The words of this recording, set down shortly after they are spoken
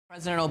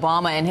President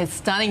Obama and his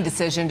stunning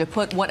decision to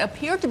put what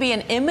appeared to be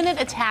an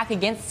imminent attack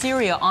against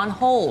Syria on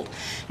hold.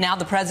 Now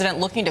the president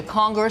looking to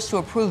Congress to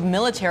approve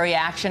military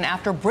action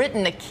after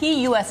Britain, a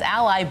key U.S.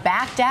 ally,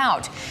 backed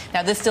out.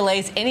 Now this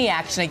delays any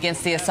action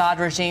against the Assad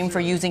regime for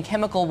using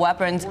chemical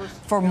weapons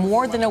for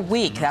more than a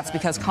week. That's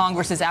because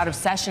Congress is out of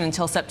session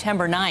until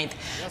September 9th.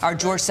 Our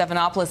George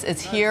Stephanopoulos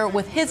is here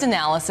with his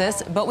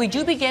analysis, but we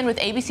do begin with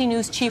ABC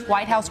News Chief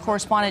White House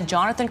correspondent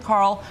Jonathan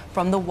Karl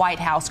from the White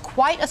House.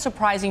 Quite a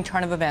surprising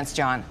turn of events,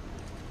 John.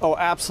 Oh,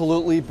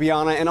 absolutely,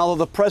 Bianna. And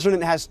although the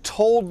president has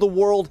told the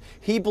world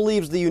he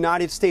believes the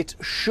United States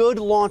should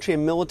launch a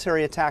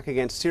military attack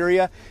against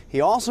Syria, he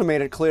also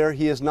made it clear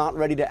he is not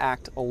ready to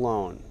act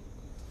alone.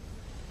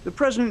 The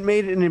president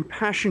made an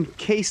impassioned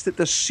case that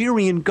the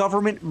Syrian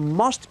government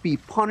must be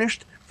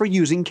punished for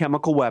using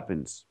chemical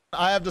weapons.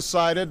 I have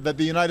decided that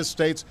the United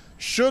States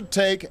should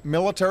take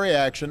military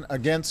action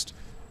against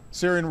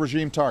Syrian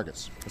regime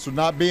targets. This would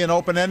not be an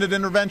open-ended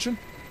intervention,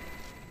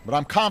 but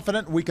I'm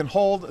confident we can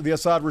hold the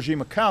Assad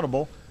regime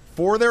accountable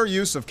for their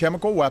use of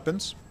chemical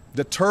weapons,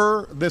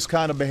 deter this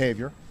kind of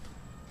behavior,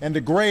 and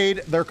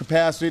degrade their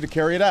capacity to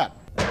carry it out.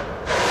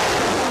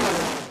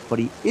 But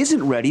he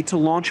isn't ready to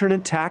launch an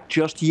attack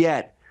just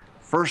yet.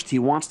 First, he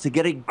wants to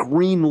get a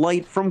green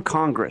light from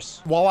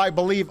Congress. While I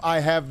believe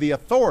I have the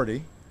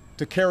authority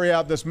to carry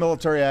out this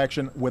military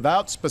action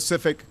without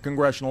specific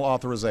congressional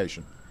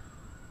authorization,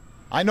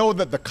 I know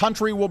that the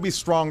country will be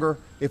stronger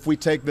if we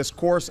take this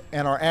course,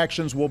 and our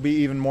actions will be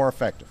even more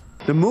effective.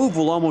 The move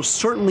will almost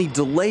certainly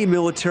delay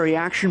military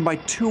action by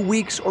 2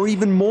 weeks or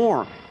even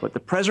more, but the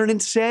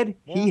president said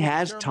he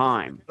has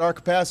time. Our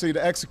capacity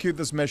to execute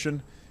this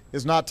mission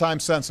is not time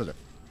sensitive.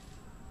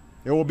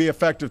 It will be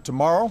effective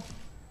tomorrow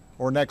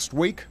or next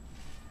week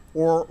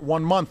or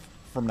 1 month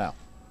from now.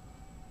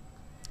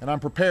 And I'm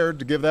prepared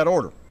to give that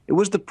order. It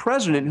was the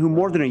president who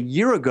more than a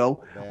year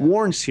ago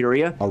warned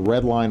Syria. A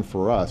red line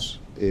for us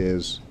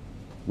is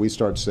we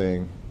start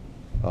seeing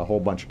a whole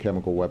bunch of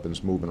chemical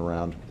weapons moving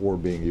around or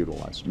being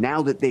utilized.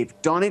 Now that they've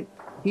done it,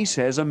 he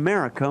says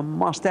America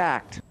must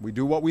act. We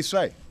do what we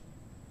say,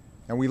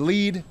 and we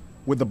lead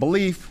with the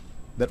belief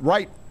that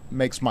right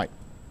makes might,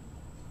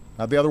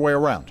 not the other way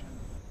around.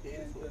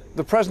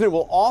 The president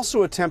will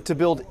also attempt to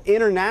build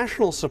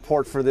international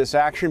support for this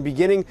action,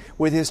 beginning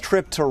with his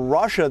trip to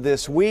Russia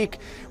this week,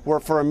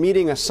 where for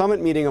a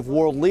summit meeting of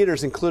world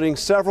leaders, including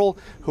several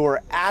who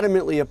are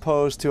adamantly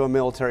opposed to a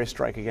military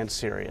strike against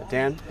Syria.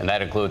 Dan? And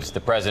that includes the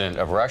president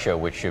of Russia,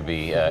 which should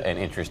be an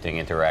interesting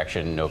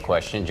interaction, no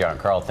question. John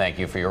Karl, thank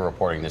you for your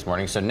reporting this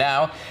morning. So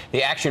now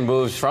the action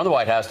moves from the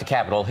White House to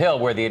Capitol Hill,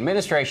 where the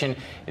administration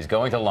is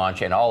going to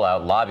launch an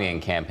all-out lobbying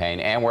campaign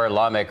and where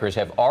lawmakers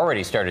have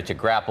already started to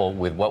grapple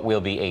with what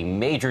will be a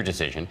major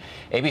decision.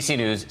 ABC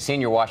News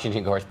senior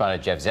Washington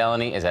correspondent Jeff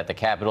Zeleny is at the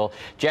Capitol.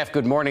 Jeff,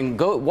 good morning.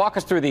 Walk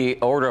us through the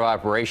order of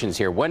operations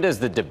here. When does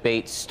the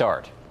debate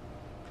start?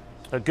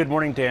 Good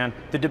morning, Dan.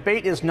 The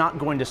debate is not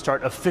going to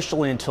start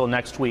officially until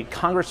next week.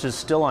 Congress is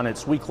still on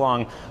its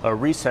week-long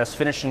recess,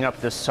 finishing up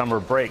this summer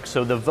break.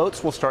 So the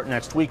votes will start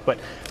next week, but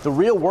the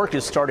real work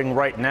is starting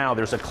right now.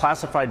 There's a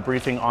classified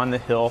briefing on the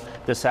Hill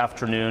this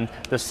afternoon.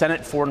 The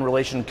Senate Foreign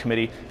Relations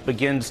Committee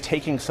begins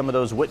taking some of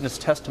those witness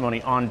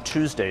testimony on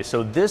Tuesday.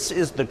 So this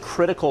is the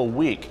critical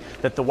week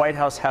that the White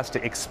House has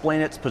to explain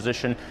its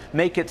position,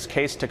 make its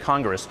case to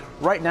Congress.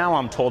 Right now,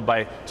 I'm told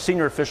by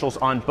senior officials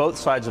on both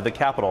sides of the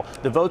Capitol,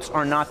 the votes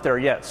are not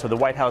there yet, so the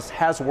White House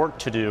has work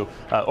to do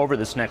over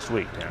this next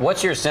week.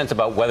 What's your sense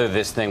about whether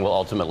this thing will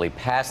ultimately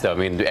pass, though? I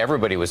mean,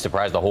 everybody was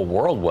surprised, the whole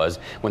world was,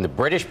 when the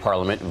British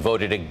Parliament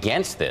voted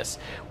against this.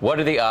 What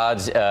are the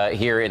odds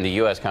here in the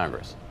U.S.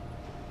 Congress?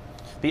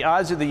 The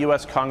odds of the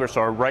U.S. Congress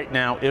are right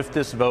now, if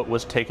this vote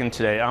was taken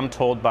today, I'm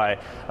told by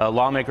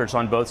lawmakers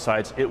on both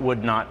sides, it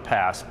would not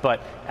pass.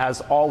 But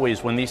as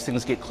always, when these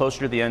things get closer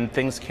to the end,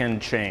 things can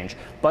change.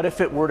 But if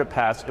it were to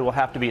pass, it will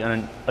have to be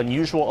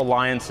unusual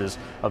alliances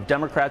of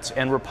Democrats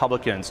and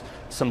Republicans.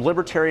 Some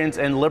libertarians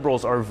and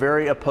liberals are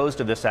very opposed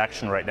to this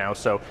action right now,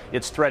 so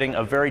it's threading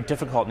a very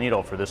difficult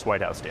needle for this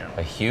White House, Dan.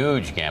 A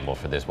huge gamble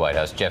for this White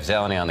House. Jeff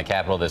Zeleny on the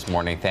Capitol this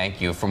morning.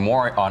 Thank you. For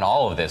more on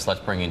all of this, let's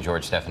bring in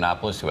George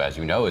Stephanopoulos, who, as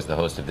you know, is the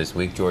host of This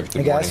Week. George,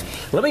 good morning.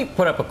 Let me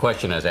put up a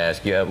question as I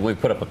ask you. We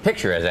put up a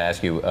picture as I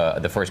ask you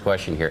the first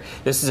question here.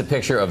 This is a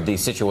picture of the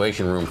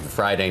Situation Room for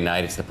Friday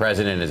night. It's the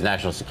president and his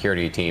national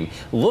security team.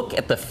 Look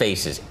at the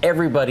faces.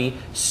 Everybody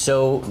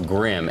so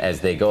grim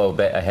as they go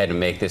ahead and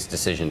make this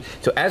decision.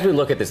 So as we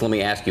look at this, let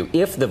me ask you,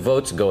 if the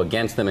votes go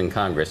against them in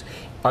Congress,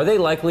 are they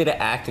likely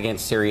to act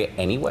against Syria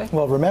anyway?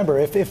 Well, remember,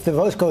 if the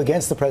votes go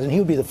against the president, he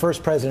would be the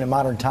first president in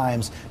modern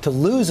times to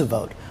lose a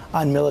vote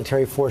on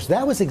military force.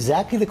 That was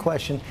exactly the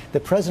question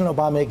that President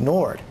Obama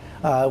ignored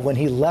when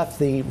he left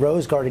the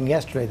Rose Garden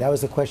yesterday. That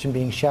was the question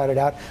being shouted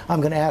out. I'm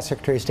going to ask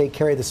Secretary of State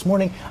Kerry this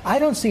morning. I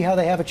don't see how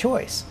they have a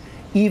choice.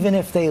 Even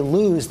if they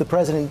lose, the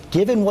president,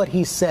 given what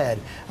he said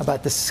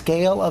about the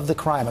scale of the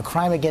crime, a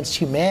crime against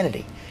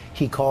humanity,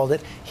 he called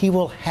it. He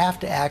will have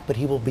to act, but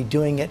he will be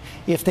doing it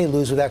if they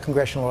lose without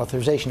congressional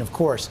authorization, of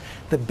course.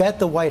 The bet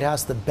the White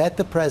House, the bet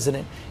the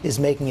president is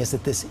making is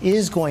that this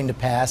is going to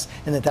pass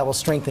and that will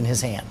strengthen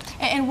his hand.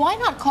 And why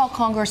not call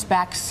Congress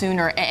back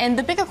sooner? And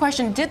the bigger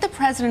question, did the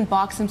president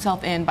box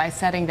himself in by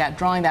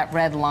drawing that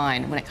red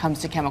line when it comes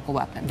to chemical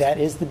weapons? That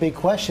is the big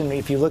question.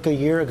 If you look a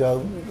year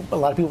ago, a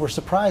lot of people were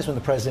surprised when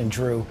the president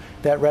drew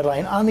that red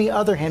line. On the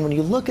other hand, when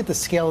you look at the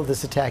scale of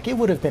this attack, it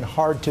would have been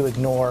hard to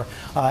ignore.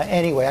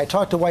 Anyway, I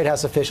talked to White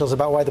House officials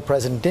about why the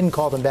president didn't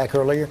call them back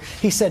earlier.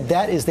 He said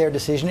that is their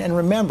decision. And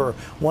remember,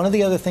 one of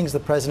the other things the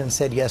president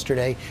said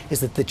yesterday is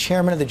that the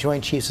chairman of the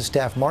Joint Chiefs of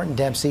Staff, Martin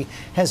Dempsey,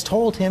 has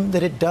told him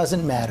that it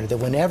doesn't matter, that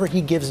whenever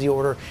he gives the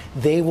order,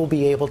 they will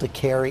be able to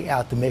carry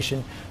out the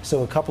mission.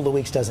 So a couple of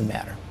weeks doesn't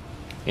matter.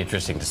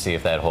 Interesting to see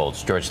if that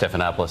holds. George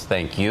Stephanopoulos,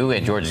 thank you.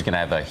 And George is going to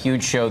have a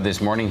huge show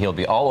this morning. He'll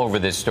be all over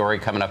this story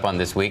coming up on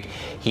This Week.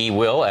 He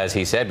will, as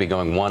he said, be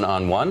going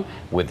one-on-one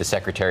with the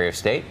Secretary of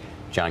State,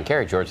 John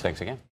Kerry. George, thanks again.